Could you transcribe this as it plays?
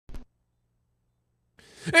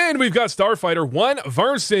And we've got Starfighter 1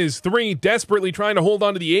 versus 3, desperately trying to hold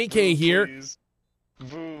on to the AK here.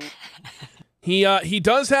 He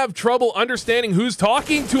does have trouble understanding who's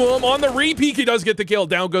talking to him. On the repeat, he does get the kill.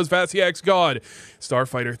 Down goes csgo.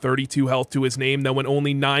 Starfighter, 32 health to his name, though, and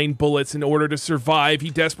only 9 bullets in order to survive.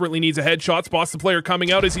 He desperately needs a headshot. Spots the player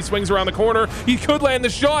coming out as he swings around the corner. He could land the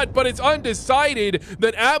shot, but it's undecided.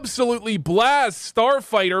 That absolutely blasts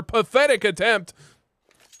Starfighter. Pathetic attempt.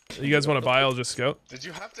 You guys want to buy? I'll just scout. Did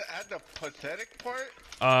you have to add the pathetic part?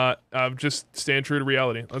 Just stand true to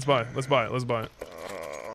reality. Let's buy it. Let's buy it.